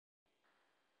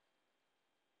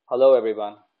Hello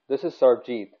everyone, this is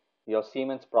Sarjeet, your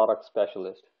Siemens product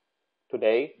specialist.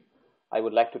 Today, I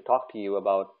would like to talk to you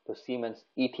about the Siemens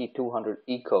ET200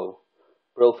 Eco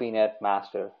PROFINET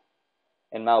Master.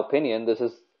 In my opinion, this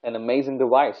is an amazing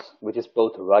device which is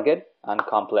both rugged and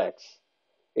complex.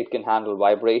 It can handle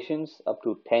vibrations up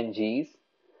to 10 Gs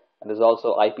and is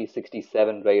also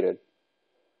IP67 rated.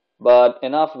 But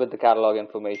enough with the catalog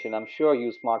information. I'm sure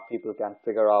you smart people can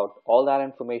figure out all that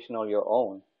information on your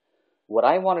own. What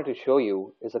I wanted to show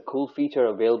you is a cool feature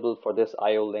available for this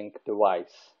IO-Link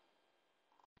device.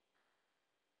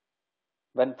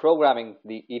 When programming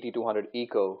the ET200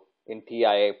 Eco in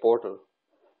TIA portal,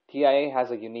 TIA has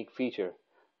a unique feature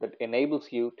that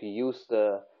enables you to use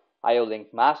the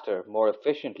IO-Link master more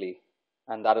efficiently,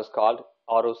 and that is called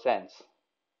AutoSense.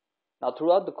 Now,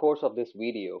 throughout the course of this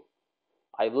video,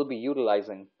 I will be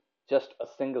utilizing just a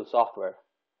single software,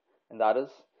 and that is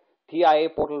TIA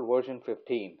portal version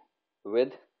 15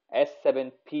 with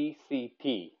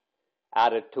S7PCT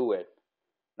added to it.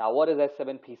 Now, what is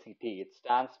S7PCT? It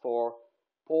stands for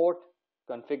Port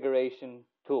Configuration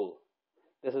Tool.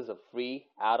 This is a free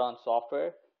add-on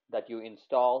software that you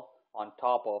install on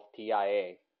top of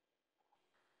TIA.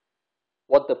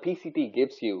 What the PCT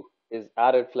gives you is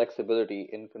added flexibility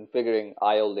in configuring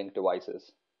IO-Link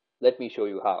devices. Let me show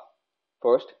you how.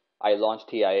 First, I launch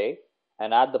TIA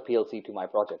and add the PLC to my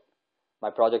project. My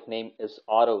project name is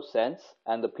AutoSense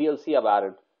and the PLC I've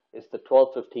added is the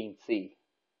 1215C.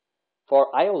 For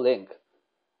IO-Link,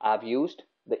 I've used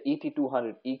the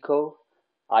ET200 Eco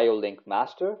IO-Link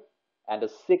Master and a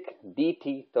SICK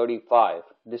DT35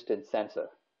 distance sensor.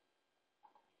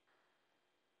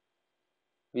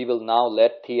 We will now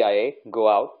let TIA go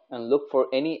out and look for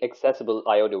any accessible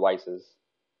IO devices.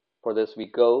 For this, we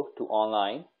go to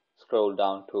Online, scroll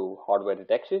down to Hardware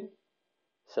Detection,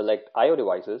 select IO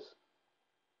devices,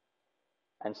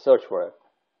 and search for it.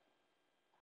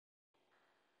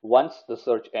 Once the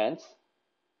search ends,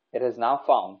 it has now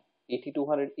found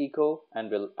ET200 Eco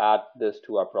and will add this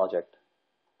to our project.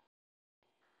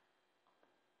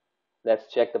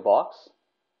 Let's check the box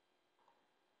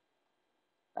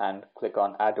and click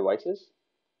on Add Devices.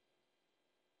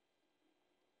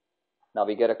 Now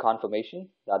we get a confirmation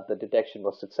that the detection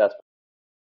was successful.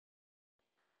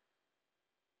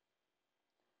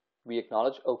 We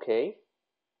acknowledge OK.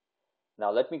 Now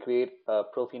let me create a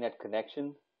PROFINET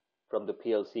connection from the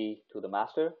PLC to the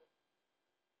master.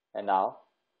 And now,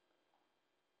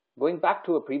 going back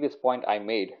to a previous point I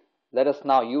made, let us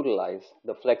now utilize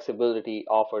the flexibility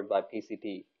offered by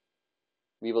PCT.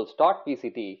 We will start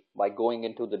PCT by going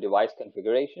into the device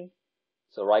configuration.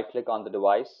 So right-click on the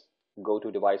device, go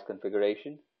to device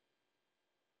configuration,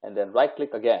 and then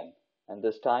right-click again. And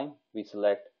this time we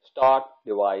select Start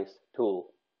Device Tool.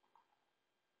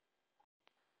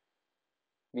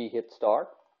 We hit Start.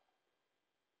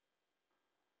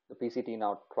 The PCT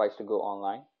now tries to go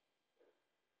online.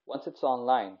 Once it's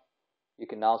online, you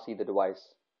can now see the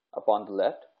device up on the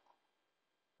left.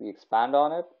 We expand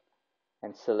on it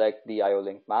and select the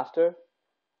IO-Link master,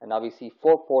 and now we see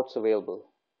 4 ports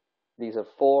available. These are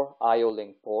 4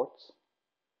 IO-Link ports.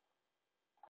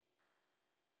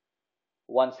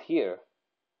 Once here,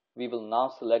 we will now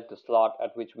select the slot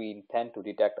at which we intend to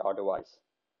detect our device.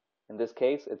 In this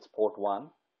case, it's port 1.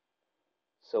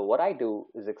 So what I do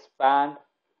is expand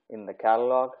in the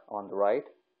catalog on the right,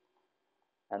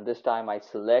 and this time I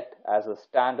select as a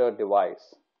standard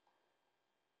device.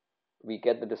 We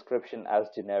get the description as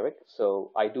generic,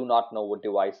 so I do not know what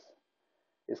device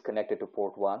is connected to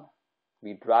port 1.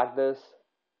 We drag this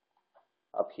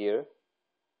up here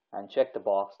and check the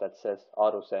box that says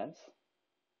AutoSense.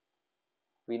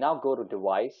 We now go to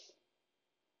Device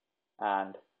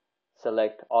and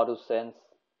select AutoSense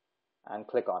and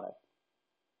click on it.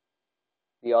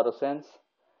 The AutoSense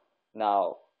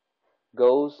now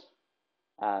goes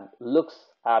and looks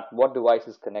at what device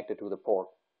is connected to the port.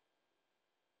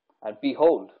 And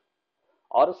behold,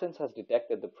 AutoSense has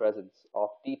detected the presence of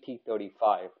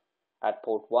DT35 at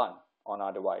port 1 on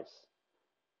our device.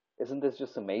 Isn't this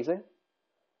just amazing?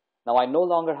 Now I no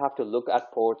longer have to look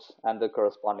at ports and the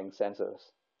corresponding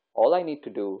sensors. All I need to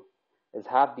do is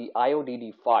have the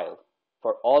IODD file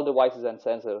for all devices and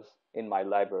sensors in my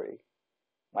library.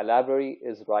 My library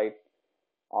is right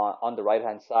on the right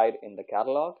hand side in the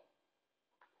catalog,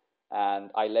 and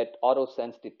I let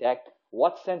AutoSense detect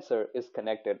what sensor is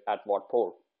connected at what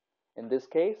port. In this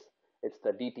case, it's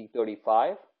the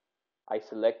DT35. I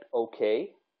select OK,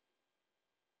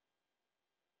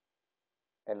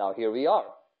 and now here we are.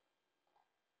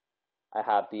 I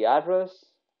have the address,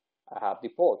 I have the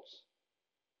ports.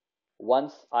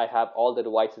 Once I have all the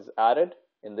devices added,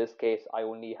 in this case I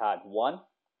only had one,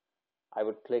 I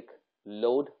would click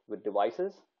load with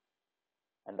devices,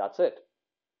 and that's it.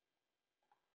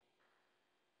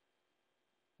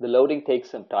 The loading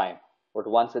takes some time, but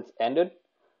once it's ended,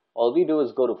 all we do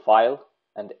is go to File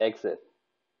and Exit.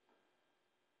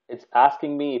 It's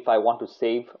asking me if I want to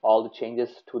save all the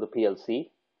changes to the PLC,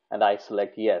 and I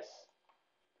select yes.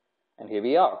 And here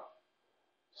we are.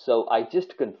 So I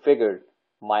just configured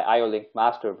my IO-Link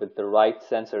master with the right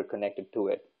sensor connected to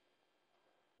it.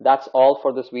 That's all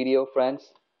for this video,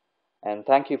 friends, and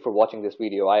thank you for watching this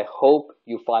video. I hope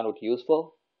you find it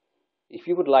useful. If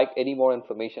you would like any more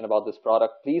information about this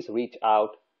product, please reach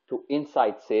out to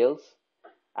Inside Sales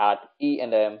at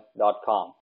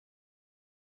eandm.com.